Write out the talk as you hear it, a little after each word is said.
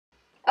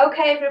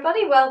Okay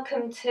everybody,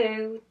 welcome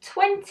to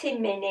 20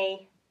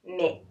 mini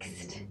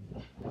mixed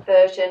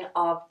version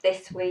of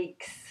this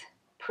week's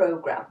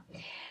programme.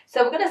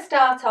 So we're going to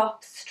start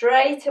off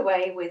straight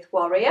away with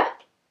warrior.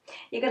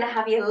 You're going to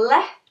have your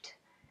left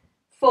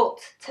foot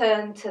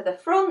turned to the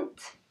front,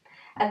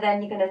 and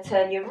then you're going to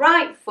turn your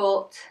right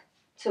foot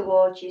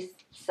towards your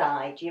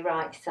side, your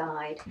right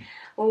side.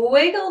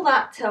 Wiggle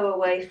that toe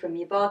away from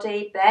your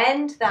body,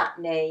 bend that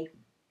knee.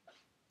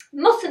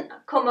 Mustn't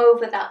come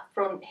over that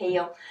front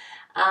heel,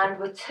 and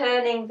we're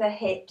turning the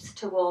hips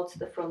towards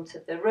the front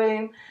of the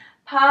room,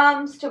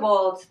 palms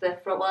towards the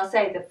front, well I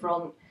say the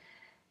front,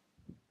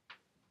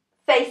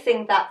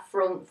 facing that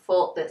front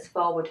foot that's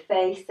forward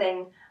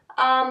facing,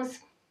 arms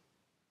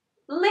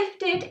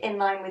lifted in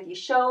line with your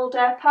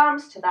shoulder,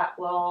 palms to that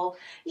wall.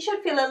 You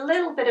should feel a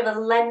little bit of a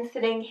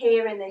lengthening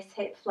here in this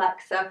hip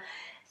flexor.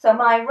 So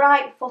my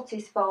right foot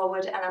is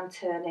forward and I'm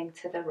turning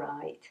to the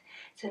right.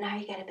 So now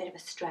you get a bit of a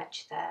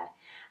stretch there.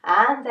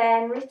 And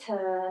then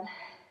return,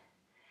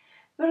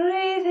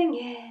 breathing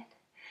in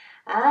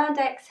and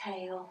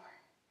exhale,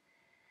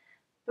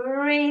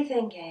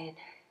 breathing in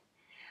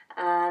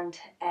and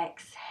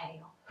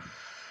exhale.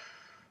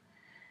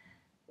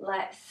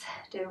 Let's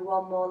do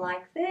one more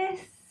like this.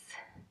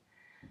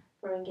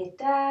 Bring it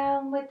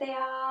down with the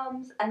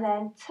arms and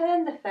then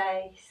turn the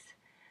face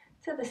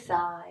to the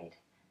side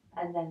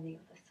and then the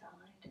other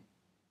side.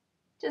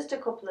 Just a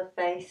couple of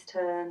face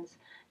turns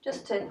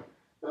just to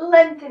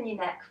lengthen your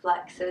neck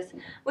flexors.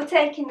 We're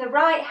taking the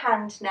right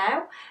hand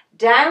now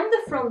down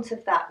the front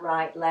of that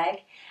right leg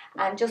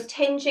and just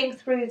hinging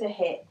through the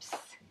hips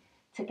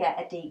to get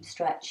a deep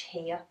stretch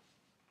here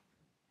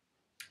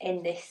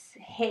in this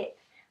hip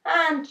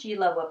and your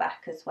lower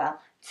back as well.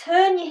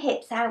 Turn your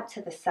hips out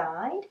to the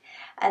side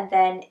and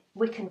then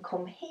we can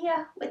come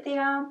here with the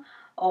arm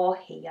or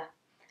here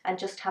and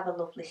just have a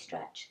lovely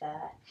stretch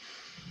there.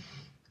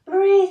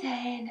 Breathe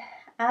in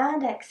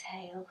and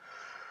exhale.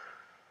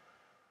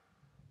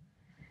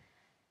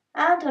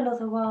 And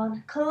another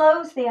one.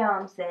 Close the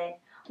arms in,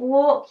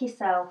 walk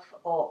yourself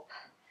up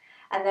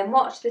and then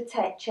watch the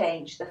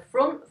change. The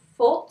front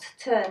foot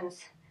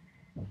turns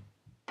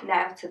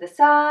now to the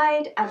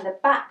side and the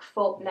back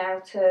foot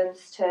now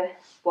turns to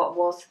what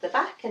was the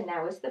back and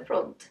now is the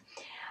front.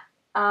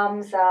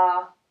 Arms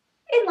are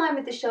in line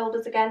with the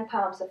shoulders again,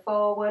 palms are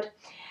forward.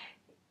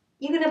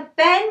 You're going to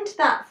bend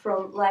that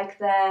front leg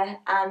there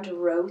and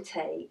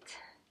rotate.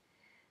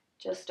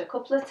 Just a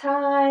couple of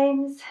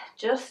times,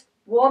 just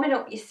warming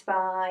up your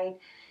spine,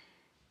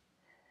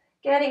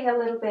 getting a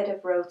little bit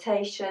of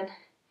rotation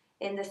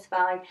in the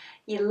spine.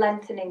 You're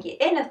lengthening your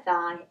inner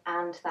thigh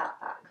and that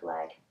back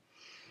leg.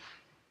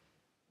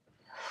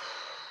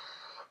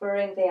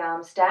 Bring the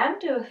arms down,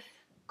 do a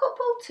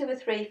couple, 2 or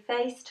 3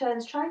 face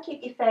turns. Try and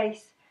keep your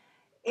face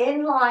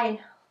in line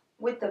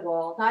with the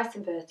wall, nice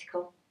and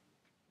vertical.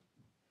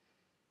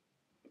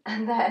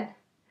 And then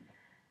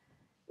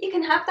you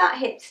can have that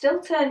hip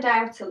still turned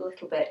out a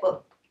little bit,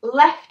 but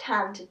left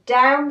hand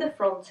down the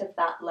front of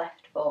that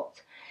left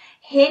foot.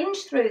 Hinge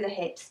through the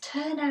hips,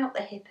 turn out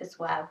the hip as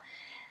well,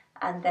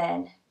 and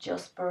then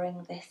just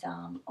bring this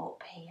arm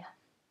up here.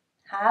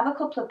 Have a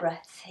couple of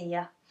breaths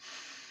here.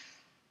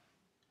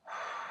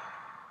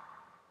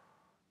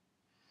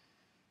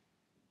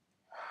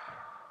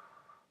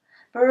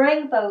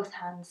 Bring both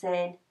hands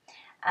in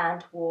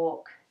and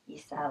walk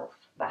yourself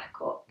back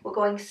up. We're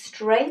going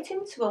straight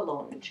into a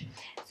lunge.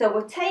 So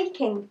we're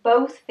taking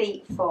both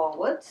feet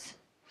forwards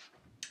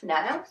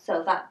now,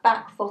 so that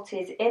back foot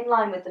is in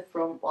line with the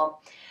front one.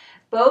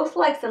 Both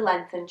legs are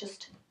lengthened.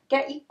 Just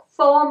get your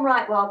form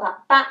right while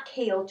that back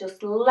heel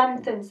just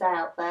lengthens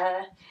out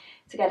there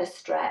to get a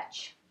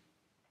stretch.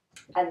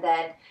 And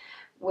then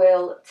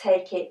we'll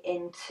take it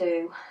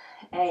into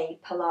a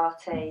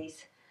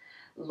Pilates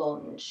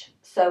lunge.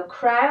 So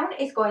crown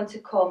is going to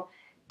come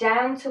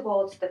down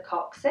towards the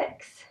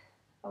coccyx.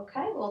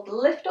 Okay, we'll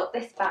lift up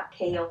this back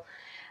heel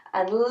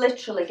and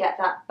literally get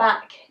that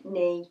back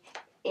knee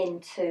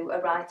into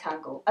a right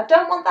angle. I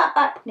don't want that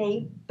back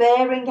knee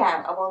bearing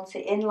out. I want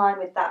it in line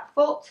with that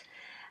foot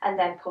and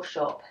then push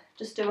up.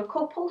 Just do a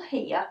couple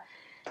here.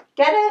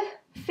 Get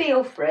a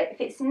feel for it.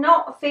 If it's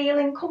not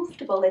feeling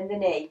comfortable in the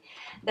knee,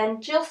 then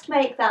just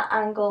make that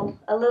angle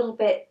a little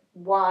bit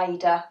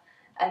wider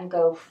and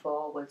go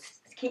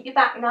forwards. Keep your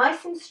back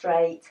nice and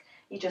straight.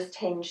 You just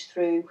hinge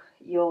through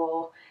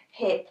your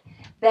hip,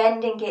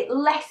 bending it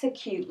less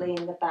acutely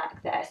in the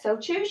back there. So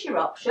choose your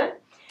option,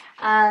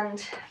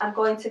 and I'm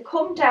going to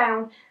come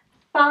down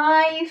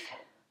 5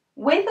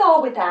 with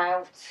or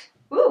without.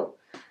 Ooh,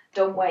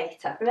 dumb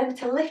waiter. Remember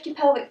to lift your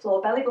pelvic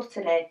floor, belly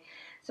button in,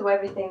 so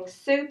everything's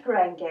super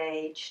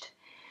engaged.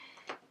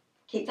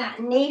 Keep that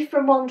knee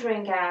from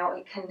wandering out.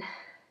 You can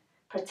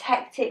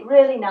protect it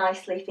really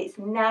nicely if it's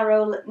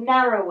narrowly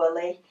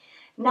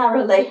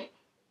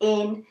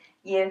in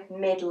your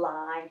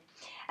midline.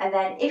 And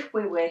then if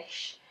we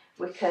wish,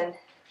 we can,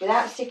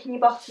 without sticking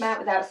your bottom out,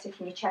 without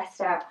sticking your chest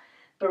out,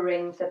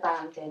 bring the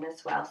band in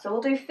as well. So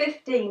we'll do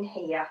 15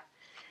 here.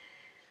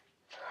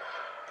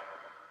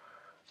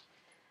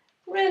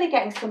 Really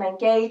getting some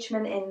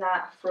engagement in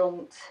that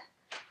front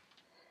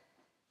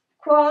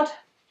quad.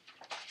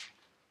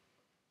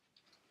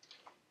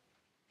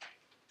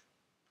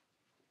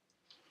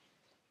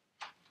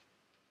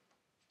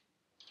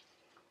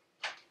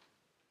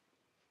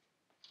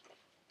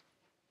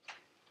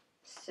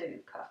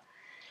 Super.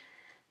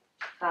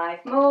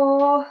 5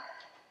 more.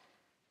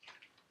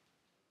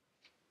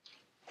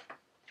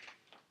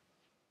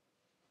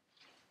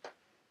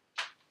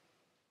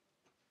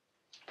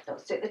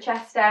 Don't stick the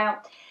chest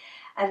out.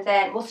 And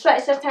then we'll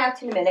stretch that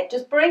out in a minute.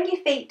 Just bring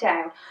your feet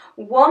down.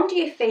 Wander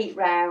your feet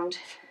round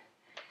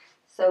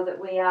so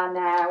that we are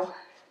now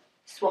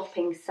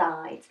swapping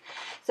sides.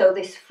 So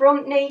this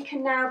front knee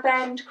can now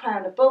bend,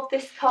 crown above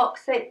this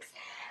coccyx.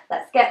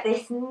 Let's get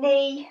this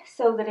knee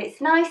so that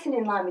it's nice and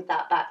in line with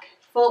that back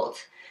foot.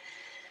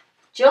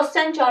 Just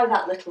enjoy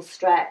that little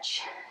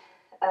stretch.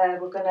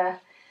 We're going to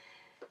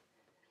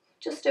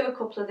just do a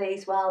couple of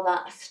these while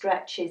that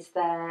stretch is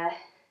there.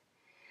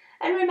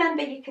 And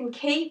remember, you can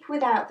keep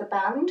without the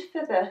band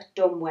for the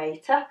dumb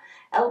waiter.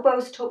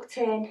 Elbows tucked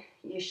in,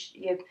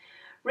 your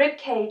rib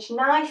cage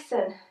nice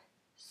and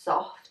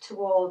soft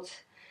towards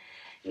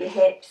your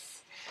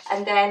hips.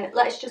 And then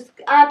let's just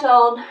add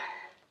on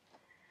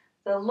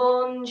the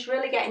lunge,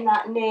 really getting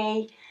that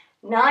knee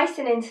nice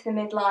and into the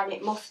midline.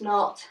 It must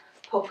not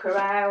pucker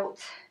out.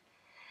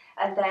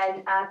 And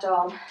then add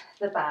on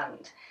the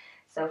band.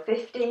 So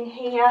 15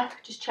 here.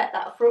 Just check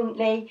that front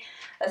knee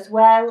as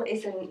well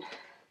isn't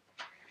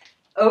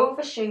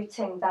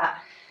overshooting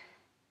that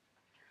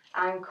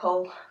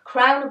ankle.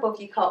 Crown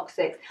above your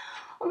coccyx.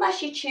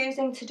 Unless you're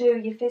choosing to do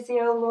your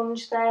physio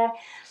lunge there,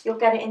 you'll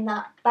get it in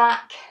that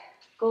back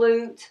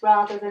glute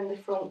rather than the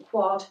front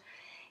quad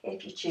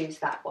if you choose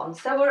that one.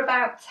 So we're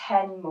about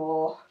 10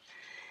 more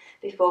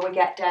before we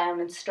get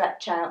down and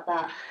stretch out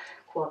that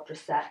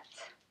quadricep.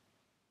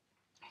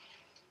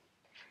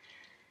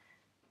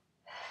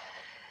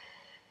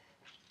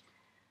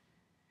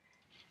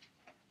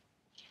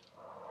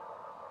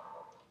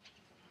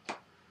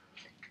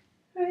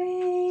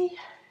 Three,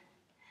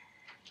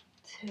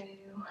 2,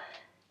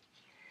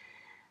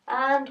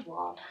 and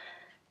 1. I'm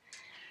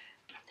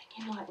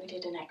thinking like we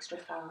did an extra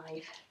 5.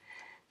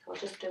 So I'll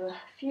just do a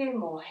few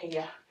more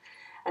here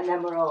and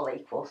then we're all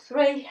equal.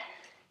 3,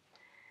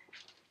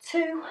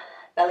 2,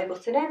 belly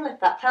button in,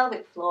 lift that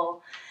pelvic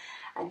floor,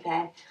 and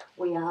then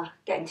we are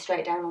getting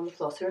straight down on the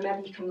floor. So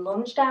remember, you can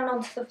lunge down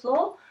onto the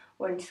floor.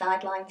 We're in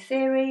sideline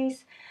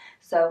series,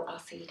 so I'll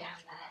see you down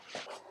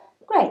there.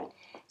 Great.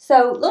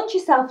 So lunge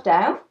yourself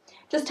down.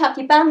 Just have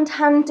your band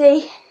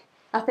handy.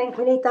 I think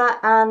we need that,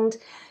 and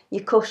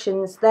your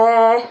cushions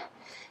there.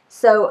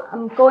 So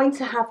I'm going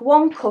to have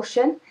one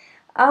cushion,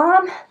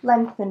 arm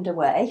lengthened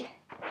away.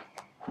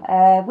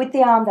 With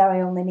the arm there,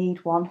 I only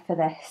need one for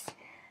this.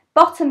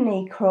 Bottom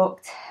knee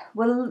crooked.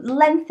 We're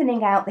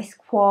lengthening out this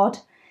quad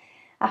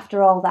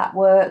after all that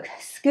work.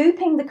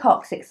 Scooping the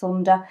coccyx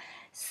under.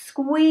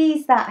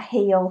 Squeeze that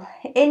heel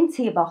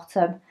into your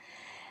bottom.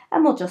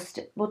 And we'll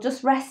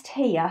just rest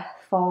here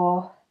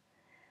for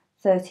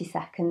 30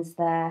 seconds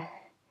there.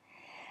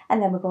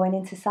 And then we're going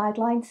into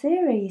sideline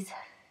series.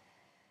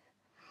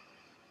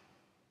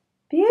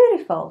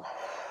 Beautiful.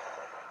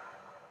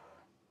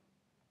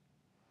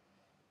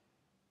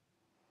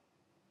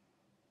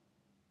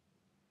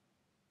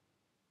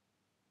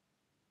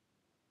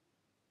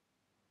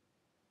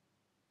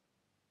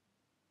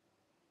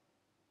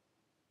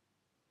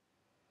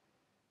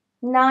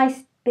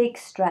 Nice big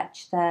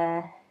stretch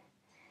there.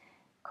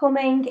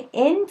 Coming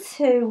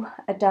into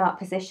a dart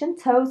position,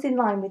 toes in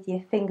line with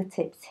your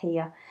fingertips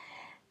here.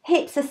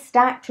 Hips are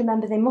stacked,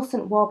 remember they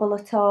mustn't wobble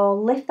at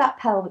all. Lift that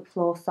pelvic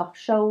floor, soft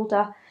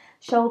shoulder.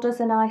 Shoulders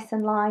are nice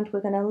and lined.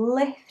 We're going to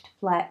lift,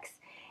 flex.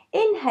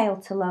 Inhale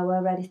to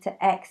lower, ready to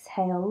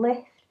exhale,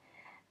 lift,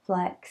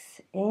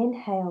 flex,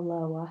 inhale,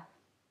 lower.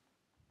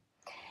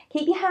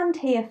 Keep your hand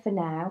here for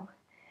now,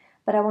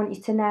 but I want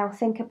you to now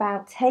think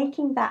about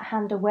taking that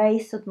hand away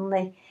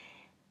suddenly.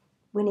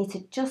 We need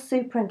to just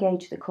super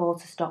engage the core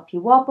to stop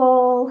your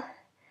wobble.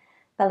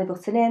 Belly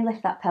button in,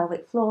 lift that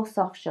pelvic floor,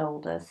 soft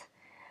shoulders.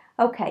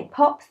 Okay,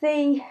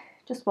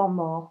 just one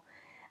more,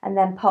 and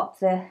then pop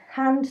the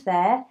hand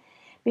there.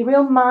 Be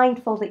real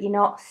mindful that you're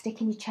not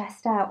sticking your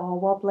chest out or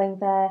wobbling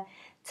there.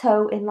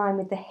 Toe in line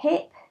with the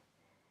hip.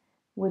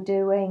 We're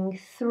doing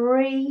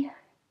 3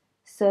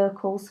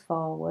 circles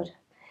forward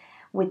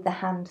with the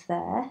hand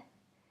there,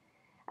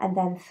 and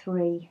then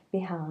 3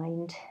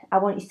 behind. I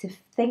want you to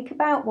think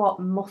about what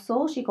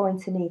muscles you're going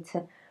to need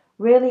to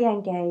really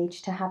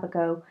engage to have a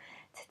go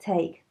to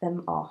take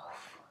them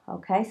off.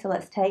 Okay, so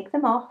let's take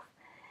them off.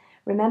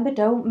 Remember,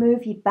 don't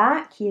move your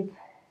back, your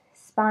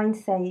spine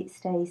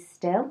stays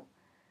still.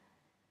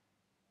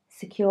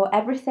 Secure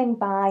everything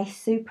by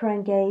super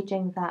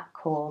engaging that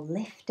core,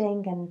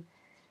 lifting and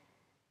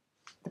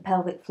the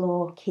pelvic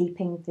floor,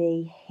 keeping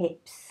the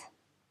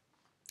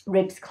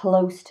ribs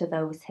close to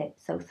those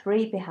hips. So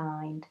 3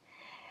 behind,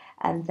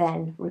 and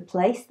then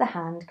replace the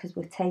hand because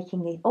we're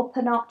taking it up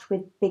a notch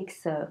with big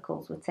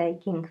circles. We're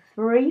taking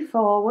 3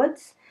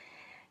 forwards.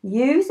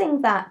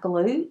 using that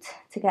glute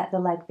to get the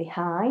leg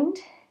behind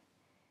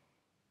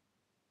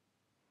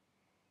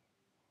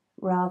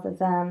rather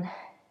than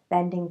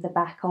bending the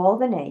back or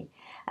the knee.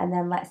 And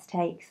then let's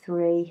take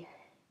 3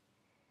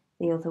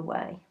 the other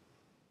way.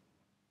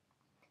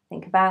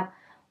 Think about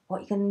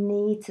what you're going to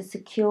need to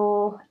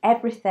secure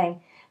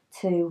everything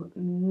to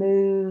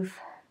move,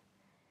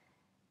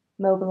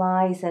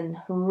 mobilize and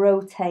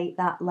rotate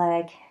that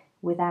leg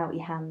without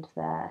your hand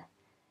there.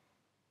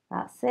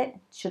 That's it.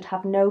 Should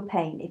have no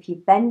pain. If you're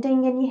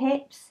bending in your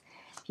hips,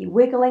 if you're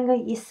wiggling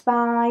at your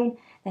spine,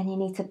 then you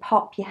need to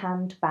pop your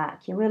hand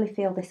back. You really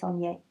feel this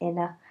on your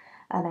inner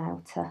and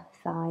outer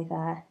thigh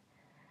there.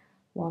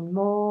 One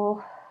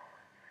more.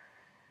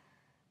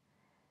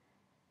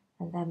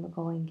 And then we're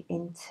going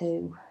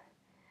into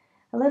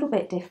a little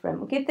bit different.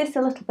 We'll give this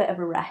a little bit of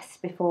a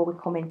rest before we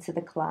come into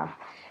the clam.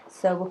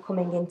 So we're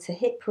coming into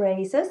hip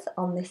raisers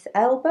on this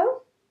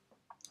elbow,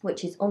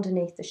 which is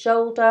underneath the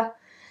shoulder.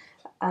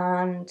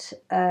 And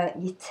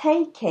you're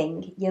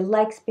taking your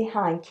legs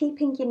behind,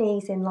 keeping your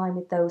knees in line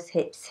with those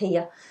hips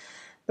here.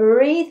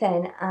 Breathe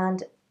in,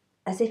 and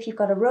as if you've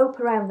got a rope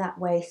around that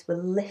waist, we're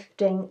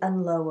lifting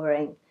and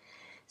lowering.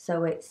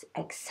 So it's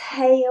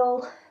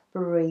exhale,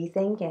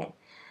 breathing in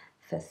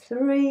for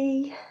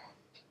 3,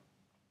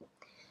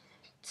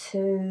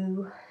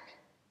 2,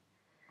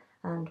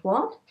 and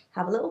 1.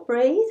 Have a little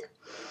breathe.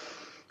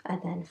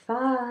 And then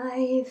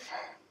 5,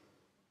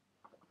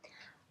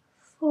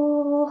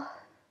 4,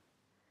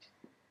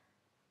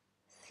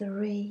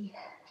 3,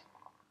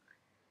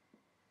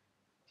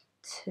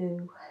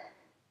 2,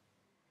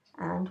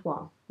 and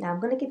 1. Now I'm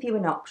going to give you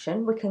an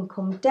option. We can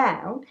come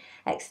down,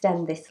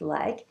 extend this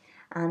leg,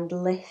 and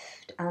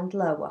lift and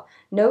lower.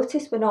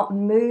 Notice we're not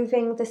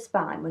moving the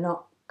spine, we're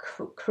not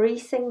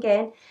creasing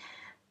in.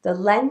 The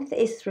length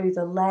is through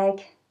the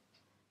leg,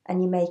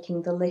 and you're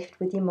making the lift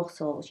with your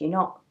muscles. You're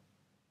not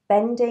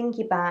bending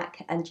your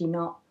back, and you're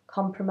not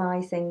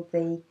compromising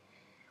the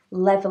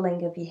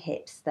leveling of your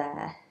hips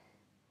there.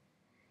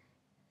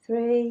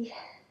 3,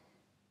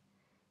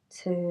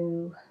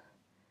 2,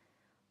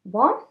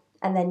 1.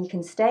 And then you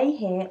can stay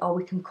here, or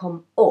we can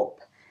come up.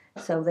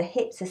 So the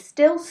hips are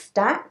still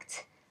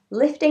stacked,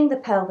 lifting the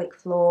pelvic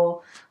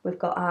floor. We've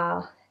got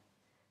our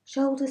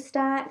shoulders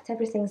stacked,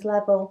 everything's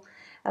level,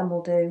 and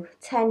we'll do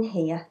 10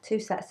 here, 2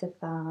 sets of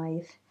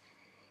 5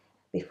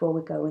 before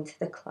we go into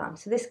the clam.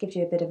 So this gives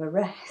you a bit of a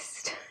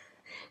rest,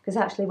 because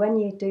actually when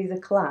you do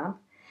the clam,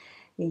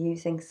 you're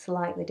using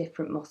slightly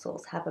different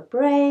muscles. Have a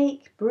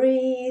break,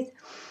 breathe,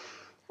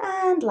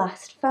 and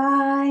last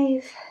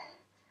 5,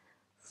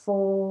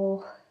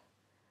 4,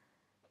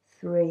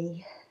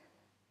 3,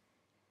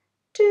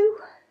 2,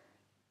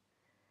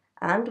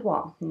 and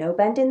 1. No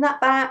bending that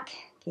back.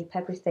 Keep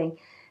everything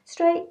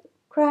straight,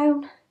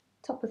 crown,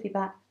 top of your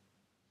back,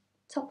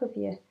 top of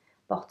your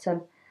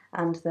bottom,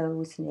 and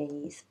those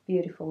knees.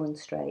 Beautiful and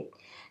straight.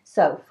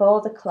 So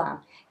for the clam,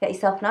 get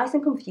yourself nice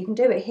and comfy. You can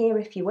do it here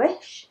if you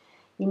wish.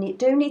 You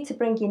do need to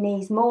bring your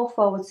knees more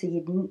forward so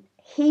your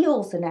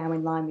heels are now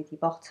in line with your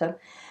bottom.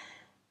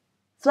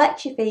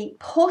 Flex your feet,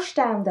 push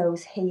down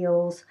those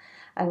heels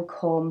and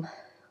come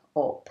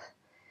up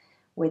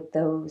with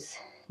those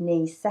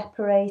knees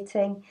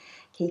separating,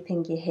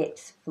 keeping your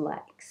hips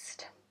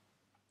flexed.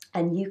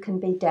 And you can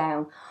be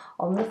down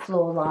on the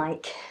floor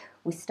like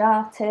we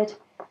started,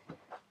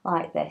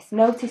 like this.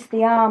 Notice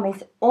the arm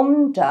is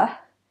under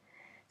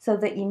so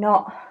that you're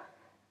not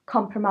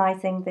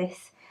compromising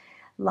this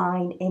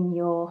line in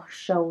your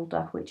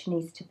shoulder, which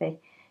needs to be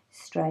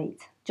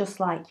straight,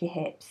 just like your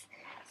hips.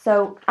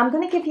 So I'm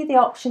going to give you the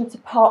option to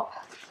pop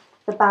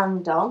the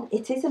band on.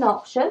 It is an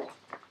option.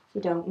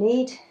 You don't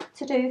need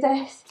to do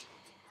this.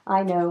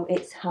 I know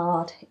it's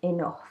hard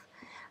enough,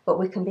 but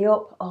we can be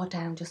up or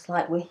down just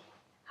like we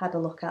had a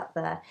look at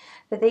there.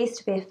 For these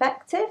to be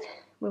effective,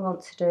 we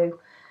want to do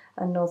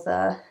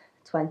another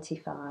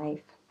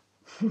 25.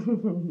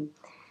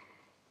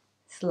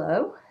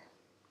 Slow.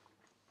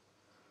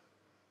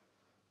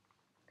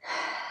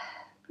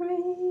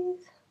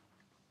 Breathe.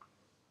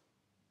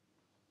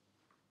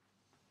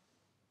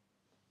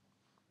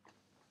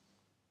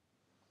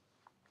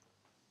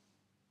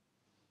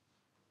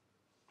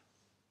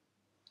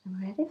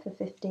 I'm ready for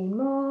 15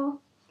 more.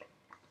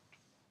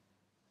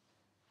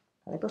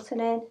 Belly button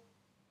in.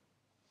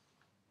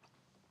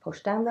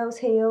 Push down those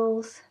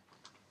heels.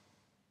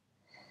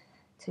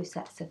 2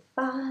 sets of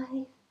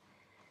 5.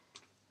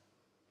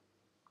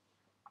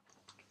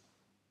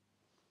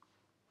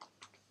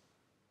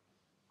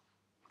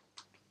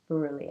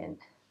 Brilliant.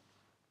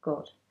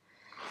 Good.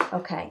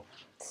 Okay,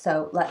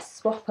 so let's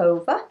swap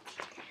over.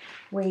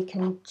 We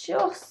can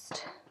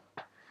just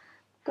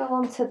go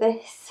onto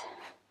this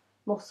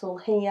muscle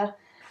here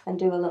and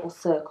do a little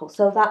circle.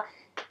 So that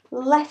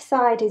left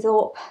side is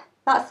up.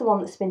 That's the one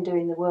that's been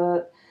doing the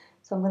work.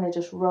 So I'm going to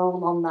just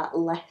roll on that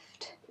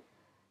left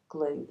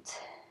glute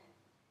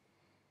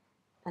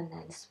and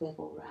then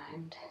swivel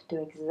round.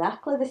 Do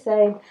exactly the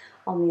same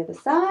on the other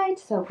side.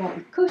 So get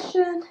your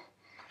cushion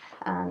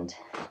and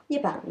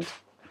your band.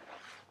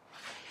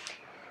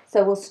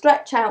 So we'll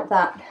stretch out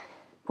that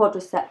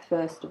quadricep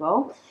first of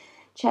all.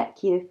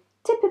 Check your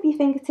tip of your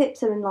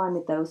fingertips are in line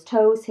with those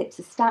toes, hips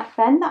are stacked,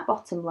 bend that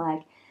bottom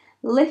leg,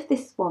 lift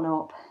this one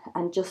up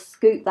and just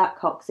scoop that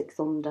coccyx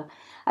under.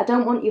 I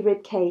don't want your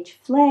rib cage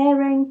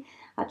flaring,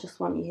 I just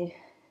want you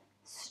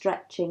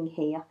stretching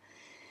here.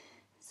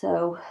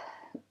 So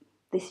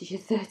this is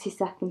your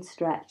 30-second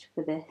stretch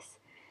for this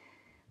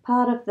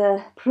part of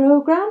the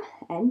program.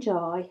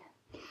 Enjoy.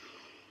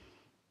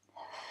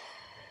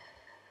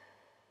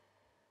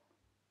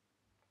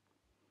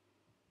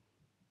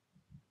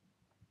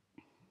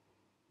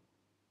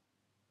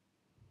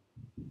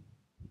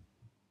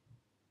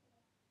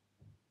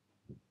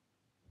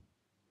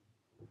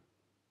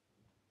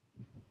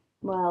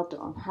 Well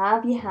done.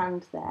 Have your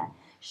hand there.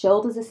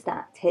 Shoulders are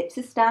stacked, hips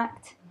are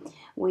stacked.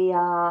 We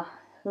are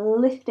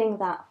lifting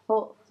that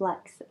foot,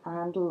 flex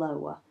and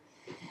lower.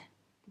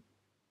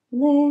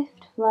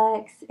 Lift,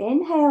 flex,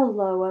 inhale,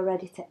 lower,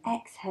 ready to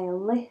exhale,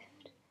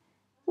 lift,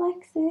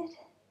 flex it,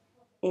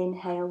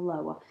 inhale,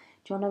 lower.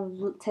 Do you want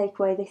to take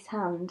away this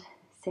hand?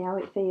 See how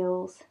it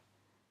feels?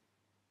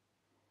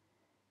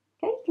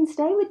 Okay, you can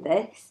stay with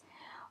this,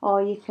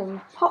 or you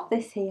can pop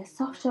this here,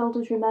 soft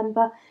shoulders,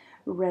 remember,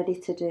 ready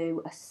to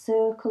do a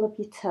circle of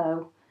your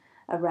toe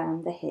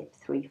around the hip.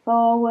 3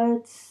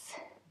 forwards.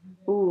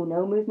 Ooh,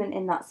 no movement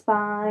in that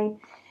spine.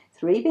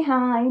 3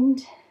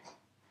 behind.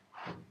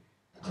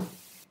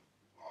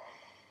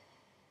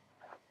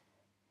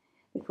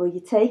 Before you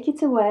take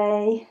it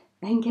away,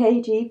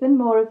 engage even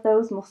more of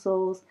those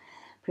muscles.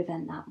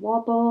 Prevent that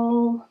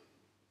wobble.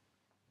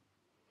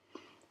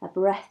 A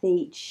breath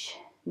each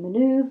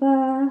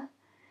manoeuvre,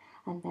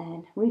 and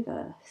then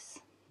reverse.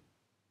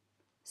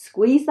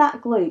 Squeeze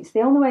that glute. It's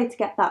the only way to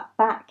get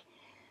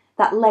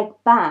that leg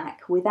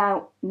back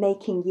without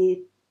making your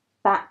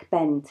back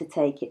bend to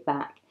take it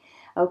back.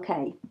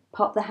 Okay,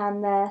 pop the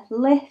hand there,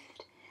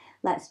 lift.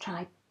 Let's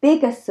try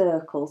bigger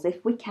circles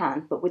if we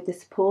can, but with the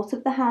support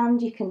of the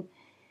hand you can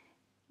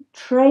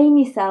train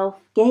yourself,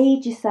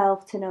 gauge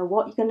yourself to know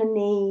what you're going to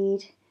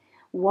need.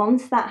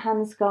 Once that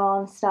hand's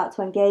gone, start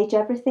to engage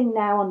everything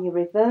now on your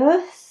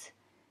reverse.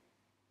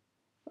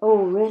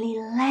 Oh, really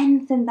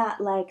lengthen that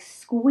leg,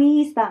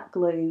 squeeze that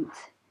glute.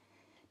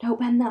 Don't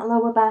bend that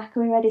lower back.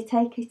 Are we ready?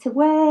 Take it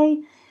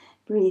away.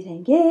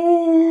 Breathing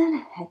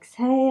in,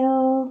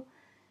 exhale.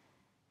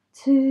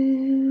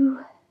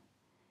 2,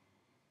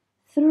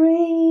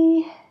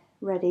 3,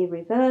 ready,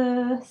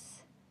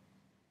 reverse.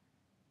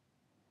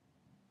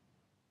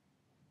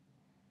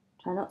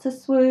 Try not to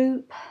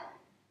swoop.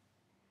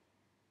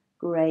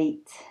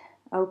 Great.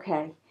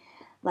 Okay,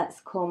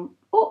 let's come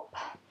up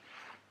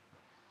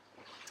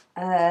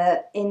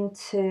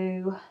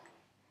into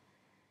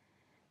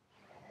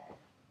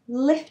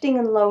lifting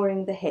and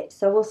lowering the hips.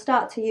 So we'll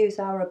start to use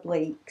our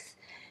obliques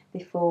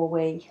before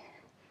we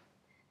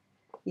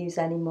use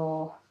any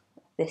more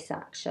of this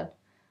action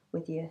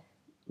with your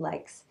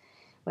legs.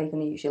 Well, you're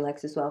going to use your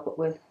legs as well, but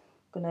we're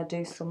going to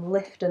do some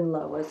lift and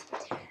lowers.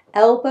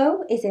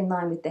 Elbow is in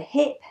line with the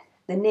hip,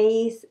 the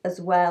knees as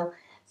well,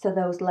 so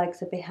those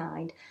legs are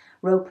behind.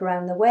 Rope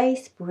around the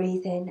waist,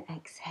 breathe in,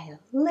 exhale,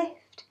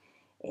 lift,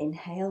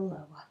 inhale,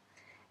 lower,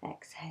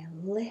 exhale,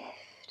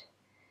 lift,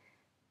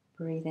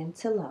 breathe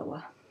into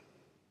lower.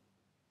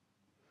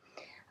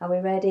 Are we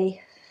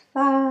ready?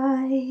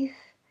 5,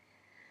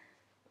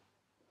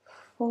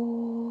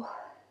 4,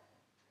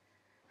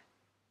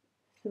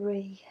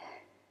 3,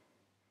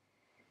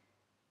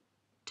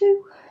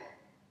 2.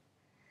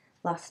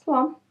 Last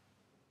one.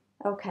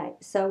 Okay,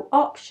 so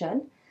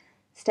option,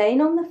 staying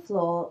on the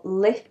floor,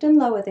 lift and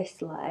lower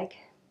this leg.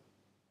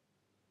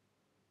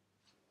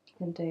 You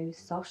can do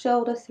soft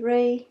shoulder,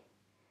 3,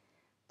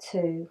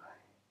 2,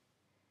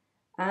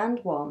 and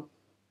 1.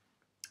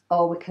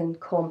 Or we can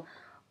come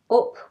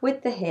up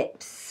with the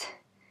hips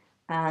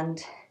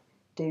and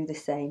do the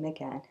same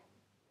again.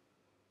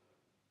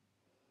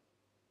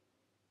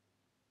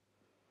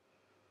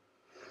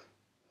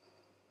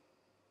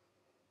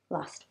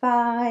 Last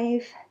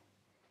 5,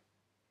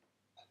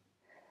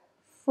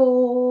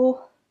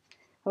 4,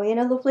 are we in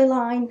a lovely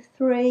line?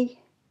 3,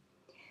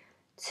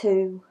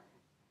 2,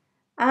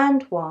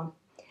 and 1.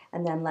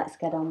 And then let's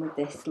get on with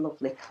this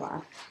lovely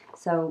climb.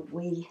 So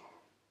we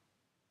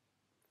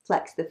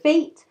flex the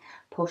feet,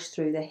 push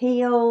through the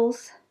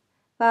heels.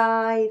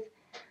 5,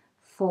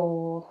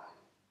 4,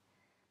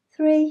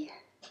 3,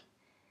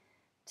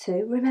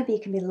 2. Remember, you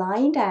can be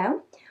lying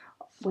down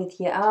with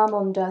your arm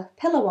under,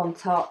 pillow on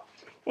top,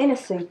 in a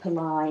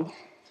supine,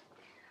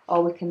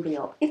 or we can be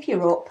up. If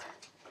you're up,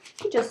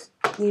 you're just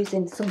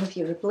using some of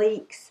your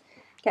obliques,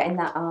 getting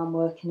that arm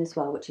working as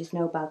well, which is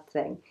no bad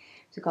thing.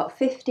 So we've got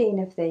 15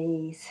 of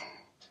these,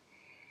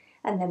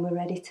 and then we're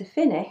ready to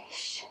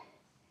finish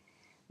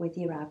with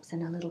your abs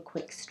and a little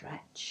quick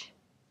stretch.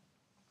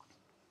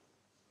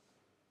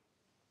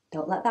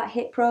 Don't let that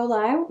hip roll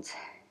out.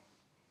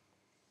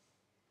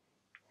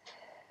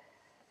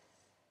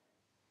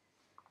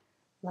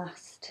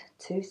 Last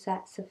 2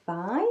 sets of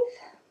 5.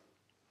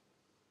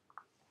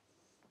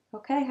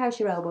 Okay, how's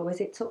your elbow?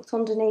 Is it tucked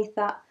underneath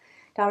that,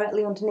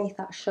 directly underneath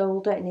that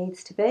shoulder it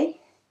needs to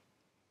be?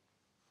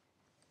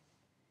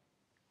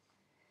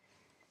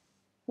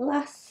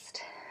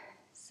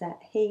 set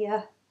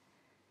here.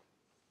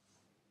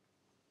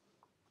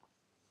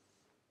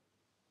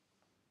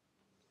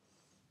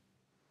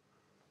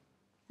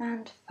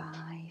 And 5.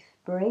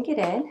 Bring it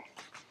in,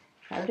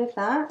 out of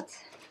that.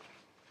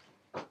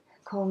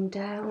 Come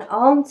down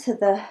onto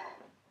the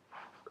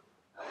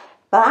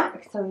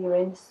back, so you're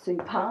in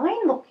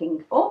supine,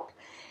 looking up.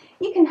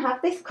 You can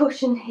have this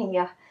cushion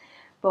here,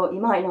 but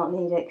you might not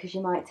need it because you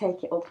might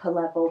take it up a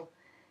level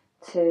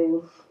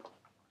to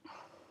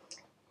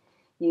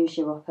use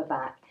your upper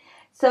back.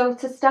 So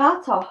to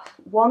start off,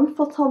 1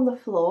 foot on the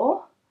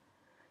floor,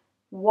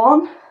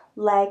 1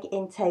 leg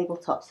in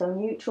tabletop, so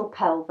neutral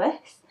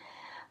pelvis.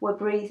 We're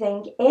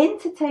breathing in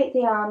to take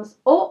the arms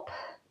up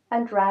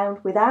and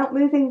round without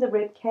moving the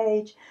rib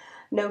cage.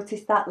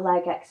 Notice that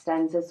leg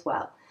extends as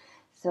well.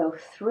 So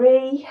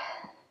 3,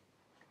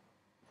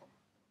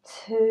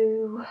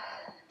 2,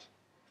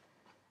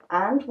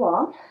 and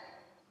 1.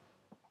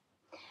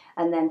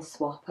 And then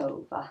swap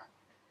over.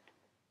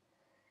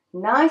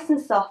 Nice and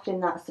soft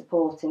in that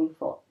supporting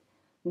foot.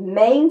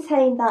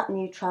 Maintain that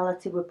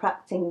neutrality. We're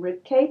practicing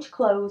ribcage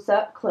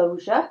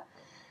closure.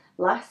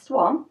 Last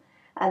one.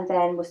 And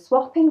then we're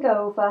swapping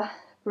over,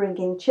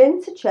 bringing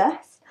chin to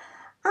chest,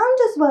 and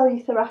as well your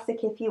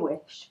thoracic if you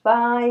wish.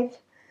 5.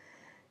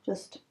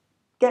 Just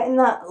getting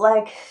that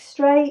leg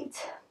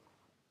straight,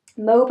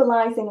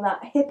 mobilising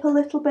that hip a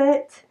little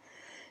bit.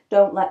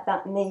 Don't let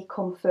that knee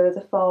come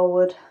further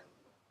forward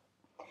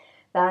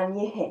than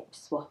your hip.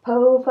 Swap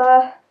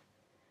over.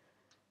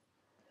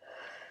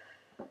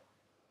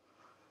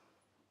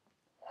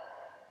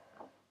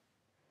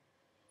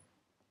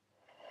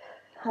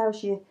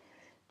 How's your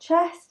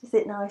chest? Is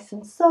it nice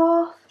and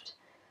soft?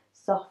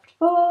 Soft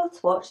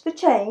foot. Watch the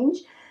change.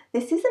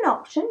 This is an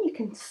option. You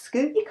can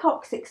scoot your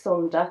coccyx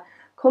under,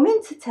 come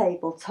into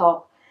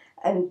tabletop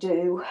and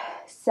do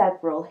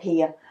several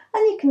here.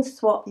 And you can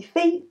swap your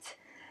feet.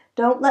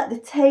 Don't let the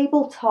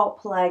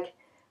tabletop leg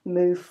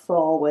move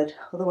forward,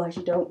 otherwise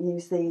you don't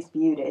use these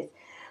beauties.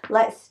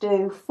 Let's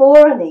do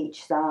 4 on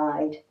each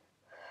side.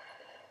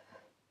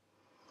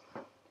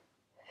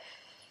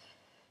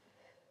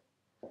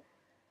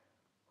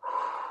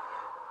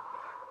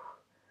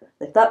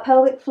 Lift that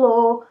pelvic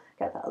floor,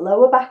 get that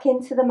lower back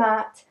into the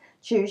mat.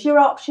 Choose your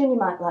option, you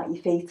might like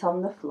your feet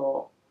on the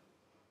floor.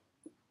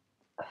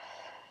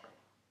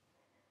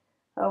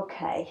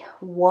 Okay,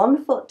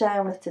 1 foot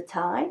down at a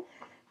time.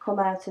 Come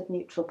out of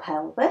neutral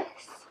pelvis.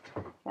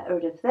 Get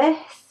rid of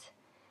this.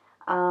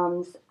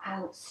 Arms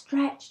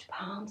outstretched,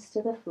 palms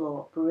to the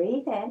floor.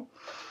 Breathe in.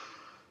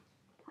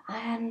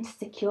 And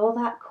secure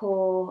that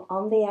core.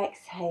 On the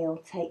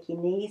exhale, take your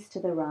knees to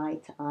the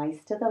right,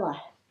 eyes to the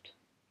left.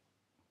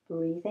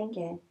 Breathing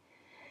in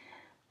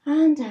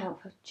and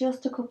out for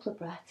just a couple of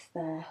breaths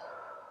there.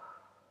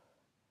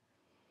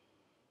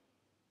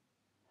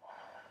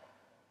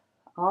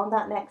 On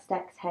that next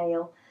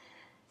exhale,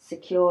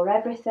 secure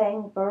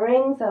everything,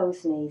 bring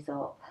those knees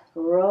up,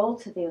 roll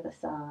to the other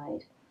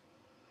side.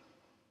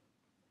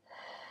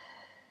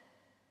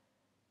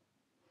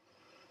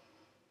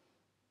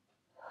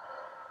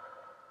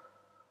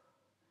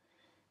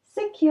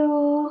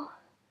 Secure,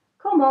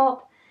 come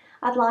up.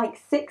 I'd like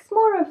 6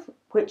 more of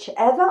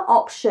whichever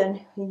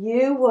option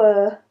you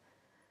were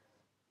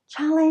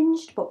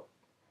challenged but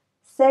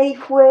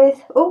safe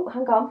with. Oh,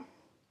 hang on.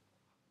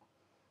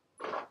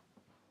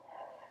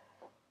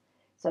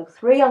 So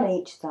 3 on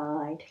each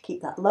side.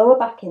 Keep that lower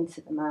back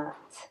into the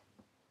mat.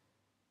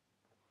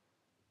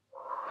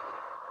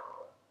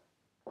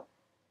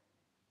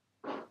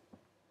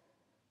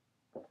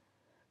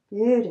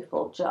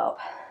 Beautiful job.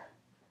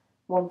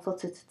 1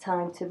 foot at a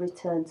time to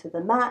return to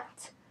the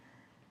mat.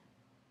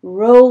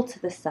 Roll to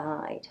the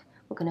side.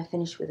 We're going to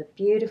finish with a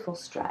beautiful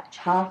stretch.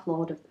 Half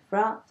Lord of the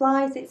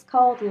Flies, it's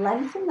called.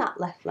 Lengthen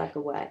that left leg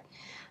away.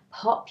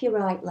 Pop your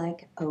right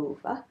leg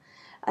over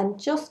and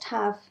just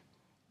have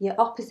your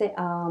opposite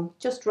arm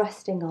just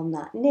resting on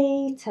that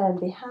knee. Turn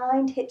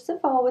behind, hips are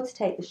forward,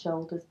 take the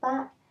shoulders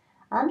back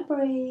and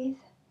breathe.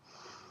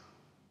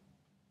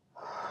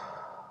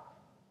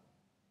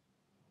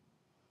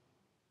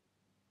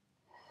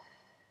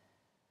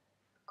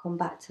 Come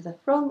back to the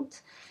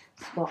front,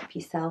 swap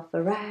yourself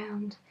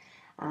around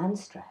and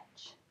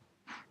stretch.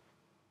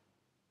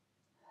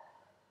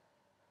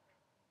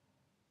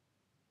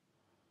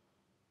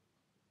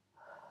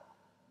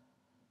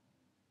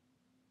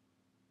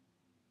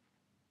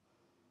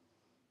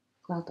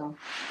 Well done.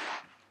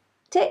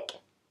 Tick.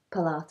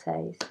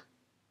 Pilates.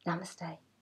 Namaste.